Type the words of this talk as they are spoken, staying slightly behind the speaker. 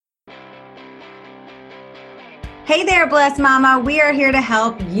Hey there, Blessed Mama. We are here to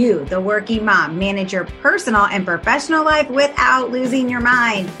help you, the working mom, manage your personal and professional life without losing your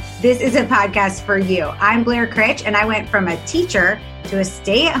mind. This is a podcast for you. I'm Blair Critch, and I went from a teacher to a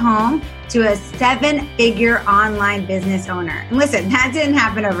stay-at-home to a 7-figure online business owner. And listen, that didn't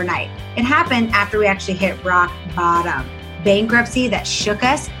happen overnight. It happened after we actually hit rock bottom. Bankruptcy that shook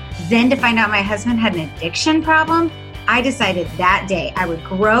us. Then to find out my husband had an addiction problem, I decided that day I would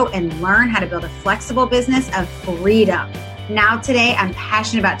grow and learn how to build a flexible business of freedom. Now today, I'm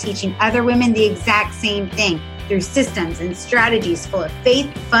passionate about teaching other women the exact same thing through systems and strategies full of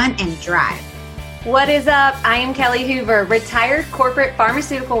faith, fun, and drive. What is up? I am Kelly Hoover, retired corporate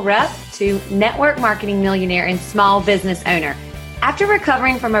pharmaceutical rep to network marketing millionaire and small business owner. After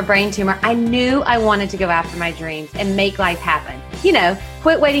recovering from a brain tumor, I knew I wanted to go after my dreams and make life happen. You know,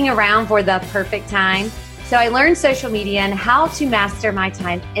 quit waiting around for the perfect time. So I learned social media and how to master my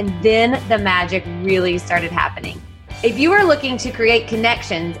time, and then the magic really started happening. If you are looking to create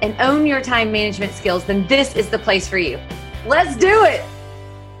connections and own your time management skills, then this is the place for you. Let's do it.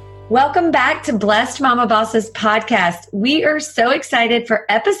 Welcome back to Blessed Mama Bosses podcast. We are so excited for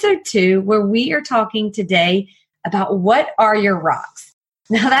episode 2, where we are talking today about what are your rocks.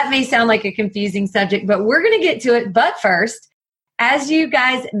 Now that may sound like a confusing subject, but we're going to get to it. But first, as you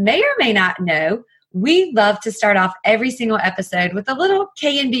guys may or may not know, we love to start off every single episode with a little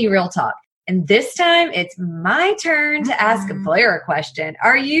K&B real talk. And this time it's my turn to ask Blair a question.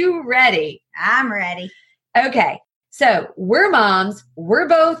 Are you ready? I'm ready. Okay. So we're moms. We're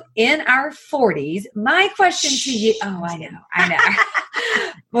both in our 40s. My question to you. Oh, I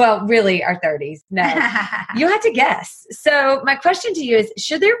know. Well, really our 30s. No, you have to guess. So my question to you is,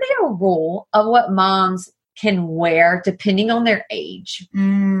 should there be a rule of what moms can wear depending on their age?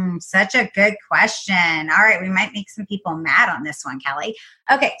 Such a good question. All right, we might make some people mad on this one, Kelly.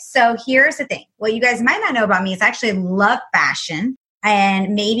 Okay, so here's the thing. What you guys might not know about me is I actually love fashion.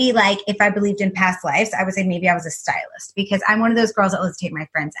 And maybe like if I believed in past lives, I would say maybe I was a stylist, because I'm one of those girls that loves to take my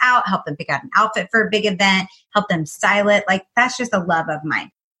friends out, help them pick out an outfit for a big event, help them style it. Like that's just a love of mine.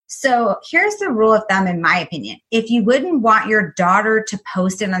 So here's the rule of thumb, in my opinion. If you wouldn't want your daughter to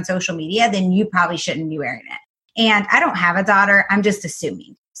post it on social media, then you probably shouldn't be wearing it. And I don't have a daughter. I'm just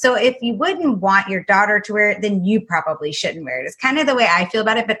assuming. So if you wouldn't want your daughter to wear it, then you probably shouldn't wear it. It's kind of the way I feel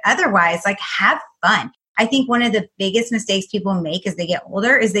about it. But otherwise, like, have fun. I think one of the biggest mistakes people make as they get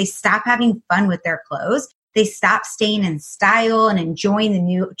older is they stop having fun with their clothes. They stop staying in style and enjoying the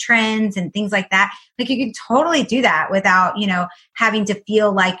new trends and things like that. Like you can totally do that without, having to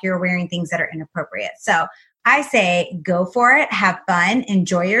feel like you're wearing things that are inappropriate. So I say go for it, have fun,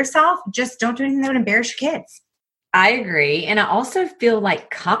 enjoy yourself. Just don't do anything that would embarrass your kids. I agree. And I also feel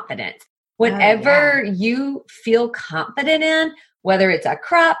like confidence. Whatever you feel confident in, whether it's a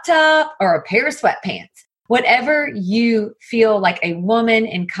crop top or a pair of sweatpants, whatever you feel like a woman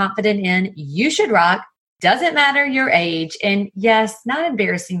and confident in, you should rock. Doesn't matter your age. And yes, not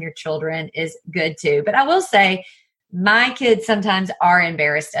embarrassing your children is good too. But I will say my kids sometimes are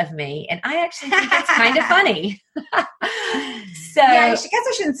embarrassed of me. And I actually think it's kind of funny. So yeah, I guess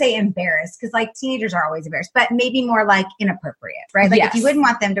I shouldn't say embarrassed, because like teenagers are always embarrassed, but maybe more like inappropriate, right? Like if you wouldn't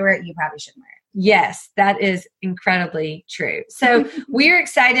want them to wear it, you probably shouldn't wear it. Yes, that is incredibly true. So we're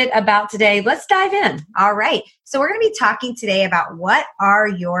excited about today. Let's dive in. All right. So we're going to be talking today about what are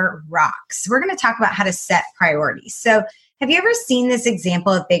your rocks. We're going to talk about how to set priorities. So have you ever seen this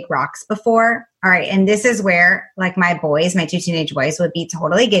example of big rocks before? All right. And this is where like my boys, my 2 teenage boys would be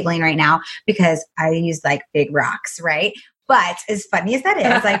totally giggling right now because I use like big rocks, right? But as funny as that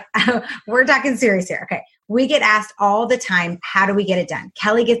is, like we're talking serious here. Okay. We get asked all the time, how do we get it done?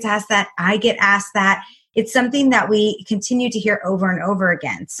 Kelly gets asked that. I get asked that. It's something that we continue to hear over and over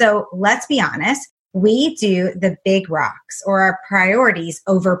again. So let's be honest. We do the big rocks or our priorities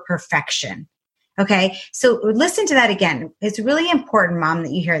over perfection. Okay. So listen to that again. It's really important, Mom,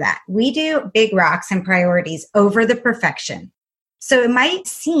 that you hear that. We do big rocks and priorities over the perfection. So it might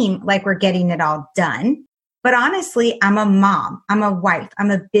seem like we're getting it all done. But honestly, I'm a mom, I'm a wife, I'm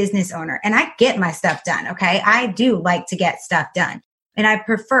a business owner, and I get my stuff done, okay? I do like to get stuff done. And I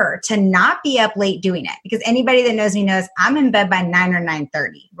prefer to not be up late doing it, because anybody that knows me knows I'm in bed by 9 or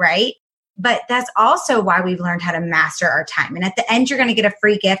 9:30, right? But that's also why we've learned how to master our time. And at the end, you're going to get a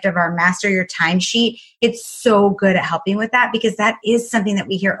free gift of our Master Your Time sheet. It's so good at helping with that, because that is something that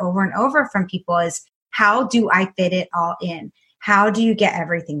we hear over and over from people is, how do I fit it all in? How do you get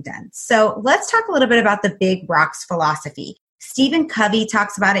everything done? So let's talk a little bit about the big rocks philosophy. Stephen Covey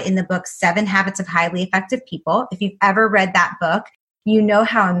talks about it in the book, 7 Habits of Highly Effective People. If you've ever read that book, you know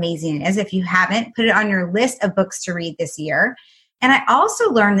how amazing it is. If you haven't, put it on your list of books to read this year. And I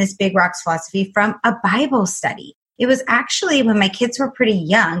also learned this big rocks philosophy from a Bible study. It was actually when my kids were pretty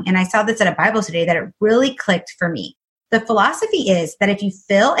young, and I saw this at a Bible study, that it really clicked for me. The philosophy is that if you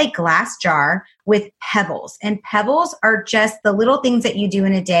fill a glass jar with pebbles, and pebbles are just the little things that you do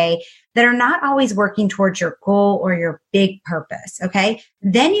in a day that are not always working towards your goal or your big purpose, okay?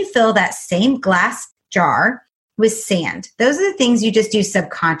 Then you fill that same glass jar with sand. Those are the things you just do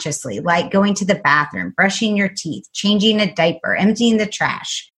subconsciously, like going to the bathroom, brushing your teeth, changing a diaper, emptying the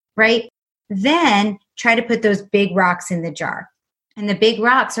trash, right? Then try to put those big rocks in the jar. And the big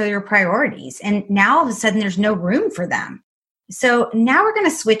rocks are your priorities. And now all of a sudden there's no room for them. So now we're going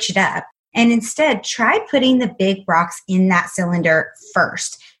to switch it up and instead try putting the big rocks in that cylinder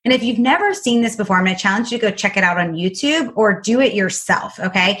first. And if you've never seen this before, I'm going to challenge you to go check it out on YouTube or do it yourself.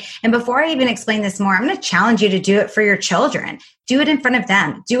 Okay. And before I even explain this more, I'm going to challenge you to do it for your children. Do it in front of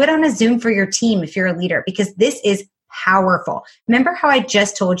them. Do it on a Zoom for your team if you're a leader, because this is powerful. Remember how I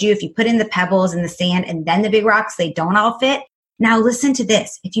just told you if you put in the pebbles and the sand and then the big rocks, they don't all fit? Now listen to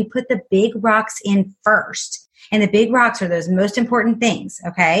this. If you put the big rocks in first, and the big rocks are those most important things,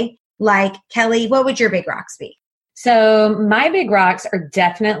 okay? Like, Kelly, what would your big rocks be? So my big rocks are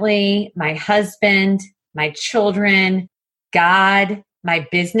definitely my husband, my children, God, my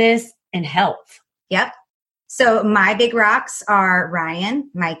business, and health. Yep. So my big rocks are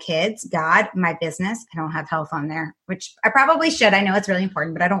Ryan, my kids, God, my business. I don't have health on there, which I probably should. I know it's really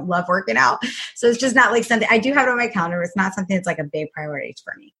important, but I don't love working out. So it's just not like something, I do have it on my calendar, but it's not something that's like a big priority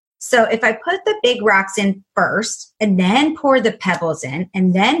for me. So if I put the big rocks in first and then pour the pebbles in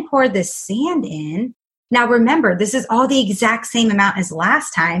and then pour the sand in. Now remember, this is all the exact same amount as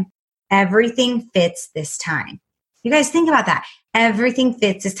last time. Everything fits this time. You guys think about that. Everything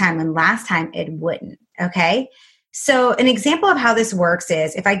fits this time, and last time it wouldn't. Okay. So an example of how this works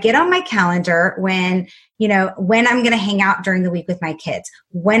is if I get on my calendar when I'm going to hang out during the week with my kids,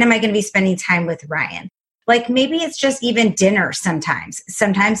 when am I going to be spending time with Ryan? Like maybe it's just even dinner sometimes.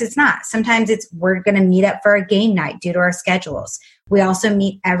 Sometimes it's not. Sometimes it's we're going to meet up for a game night due to our schedules. We also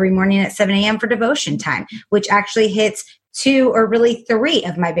meet every morning at 7 a.m. for devotion time, which actually hits 2 or really 3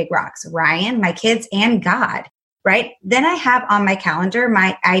 of my big rocks, Ryan, my kids, and God. Right? Then I have on my calendar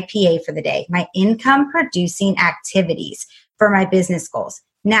my IPA for the day, my income producing activities for my business goals.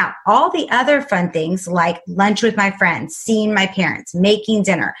 Now, all the other fun things like lunch with my friends, seeing my parents, making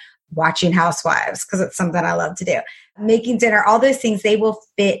dinner, watching Housewives, because it's something I love to do, making dinner, all those things, they will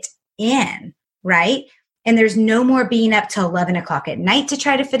fit in, right? And there's no more being up till 11 o'clock at night to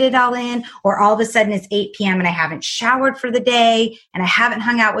try to fit it all in, or all of a sudden it's 8 p.m. and I haven't showered for the day and I haven't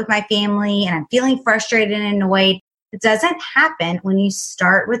hung out with my family and I'm feeling frustrated and annoyed. It doesn't happen when you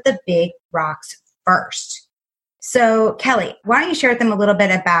start with the big rocks first. So Kelly, why don't you share with them a little bit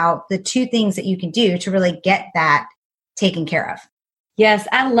about the 2 things that you can do to really get that taken care of? Yes,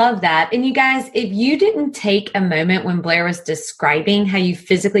 I love that. And you guys, if you didn't take a moment when Blair was describing how you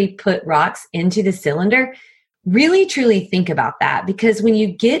physically put rocks into the cylinder, really truly think about that, because when you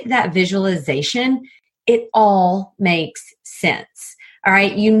get that visualization, it all makes sense. All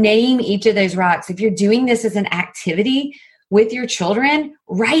right. You name each of those rocks. If you're doing this as an activity with your children,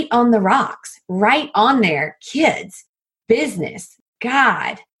 write on the rocks, write on there, kids, business,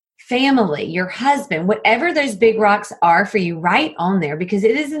 God, family, your husband, whatever those big rocks are for you, write on there, because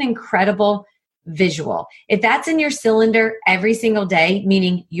it is an incredible visual. If that's in your cylinder every single day,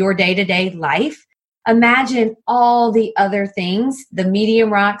 meaning your day-to-day life, imagine all the other things, the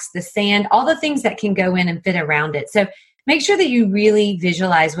medium rocks, the sand, all the things that can go in and fit around it. So make sure that you really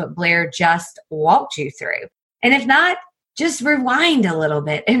visualize what Blair just walked you through. And if not, just rewind a little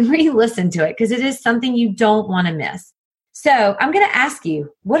bit and re-listen to it, because it is something you don't want to miss. So I'm going to ask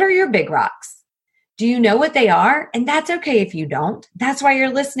you, what are your big rocks? Do you know what they are? And that's okay if you don't. That's why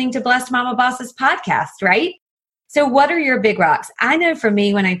you're listening to Blessed Mama Boss's podcast, right? So what are your big rocks? I know for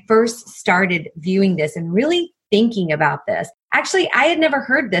me, when I first started viewing this and really thinking about this, actually, I had never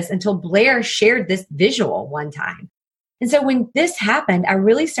heard this until Blair shared this visual one time. And so when this happened, I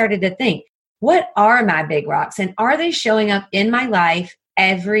really started to think, what are my big rocks? And are they showing up in my life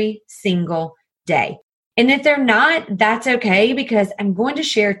every single day? And if they're not, that's okay, because I'm going to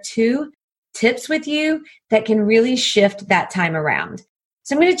share 2 tips with you that can really shift that time around.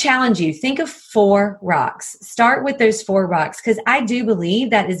 So I'm going to challenge you. Think of 4 rocks. Start with those 4 rocks, because I do believe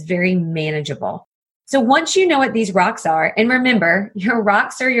that is very manageable. So once you know what these rocks are, and remember, your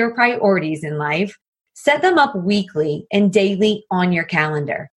rocks are your priorities in life, set them up weekly and daily on your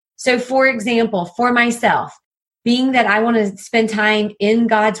calendar. So for example, for myself, being that I want to spend time in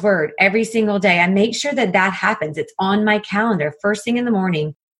God's word every single day, I make sure that that happens. It's on my calendar first thing in the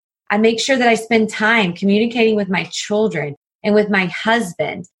morning. I make sure that I spend time communicating with my children and with my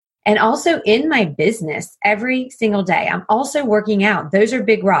husband And also in my business every single day, I'm also working out. Those are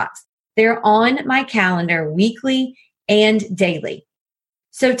big rocks. They're on my calendar weekly and daily.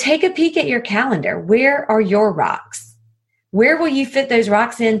 So take a peek at your calendar. Where are your rocks? Where will you fit those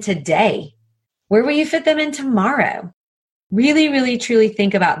rocks in today? Where will you fit them in tomorrow? Really, really, truly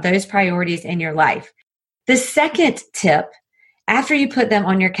think about those priorities in your life. The second tip, after you put them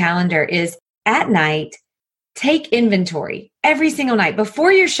on your calendar, is at night, take inventory every single night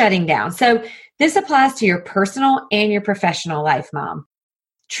before you're shutting down. So this applies to your personal and your professional life, mom.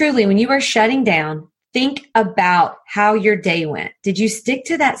 Truly, when you are shutting down, think about how your day went. Did you stick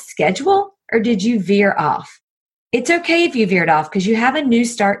to that schedule or did you veer off? It's okay if you veered off because you have a new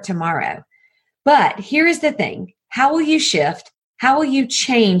start tomorrow. But here is the thing. How will you shift? How will you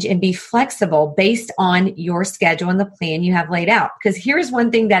change and be flexible based on your schedule and the plan you have laid out? Because here's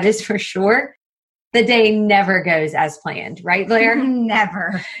one thing that is for sure. The day never goes as planned, right, Blair?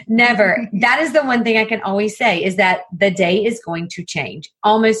 Never. Never. That is the one thing I can always say is that the day is going to change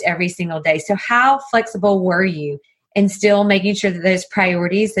almost every single day. So how flexible were you in still making sure that those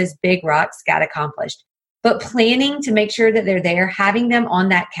priorities, those big rocks got accomplished? But planning to make sure that they're there, having them on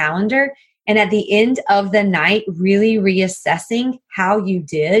that calendar, and at the end of the night, really reassessing how you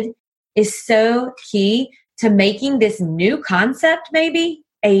did is so key to making this new concept maybe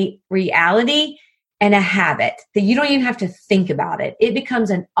a reality and a habit that you don't even have to think about it. It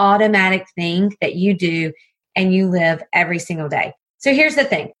becomes an automatic thing that you do and you live every single day. So here's the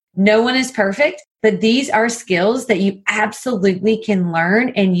thing. No one is perfect, but these are skills that you absolutely can learn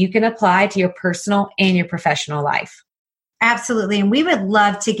and you can apply to your personal and your professional life. Absolutely. And we would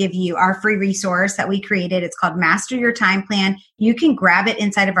love to give you our free resource that we created. It's called Master Your Time Plan. You can grab it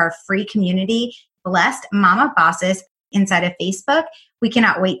inside of our free community, Blessed Mama Bosses, inside of Facebook. We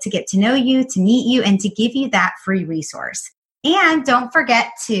cannot wait to get to know you, to meet you, and to give you that free resource. And don't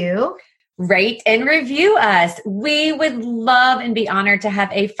forget to rate and review us. We would love and be honored to have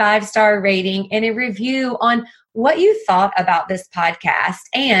a 5-star rating and a review on what you thought about this podcast.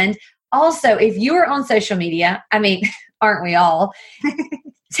 And also, if you are on social media, aren't we all?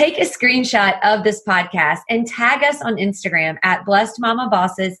 Take a screenshot of this podcast and tag us on Instagram at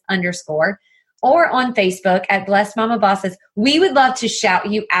blessedmamabosses_ or on Facebook at Blessed Mama Bosses. We would love to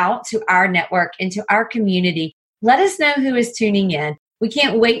shout you out to our network and to our community. Let us know who is tuning in. We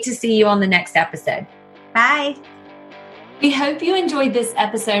can't wait to see you on the next episode. Bye. We hope you enjoyed this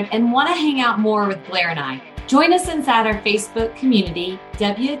episode and want to hang out more with Blair and I. Join us inside our Facebook community,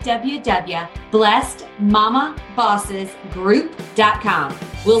 www.blessedmamabossesgroup.com.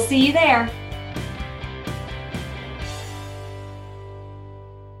 We'll see you there.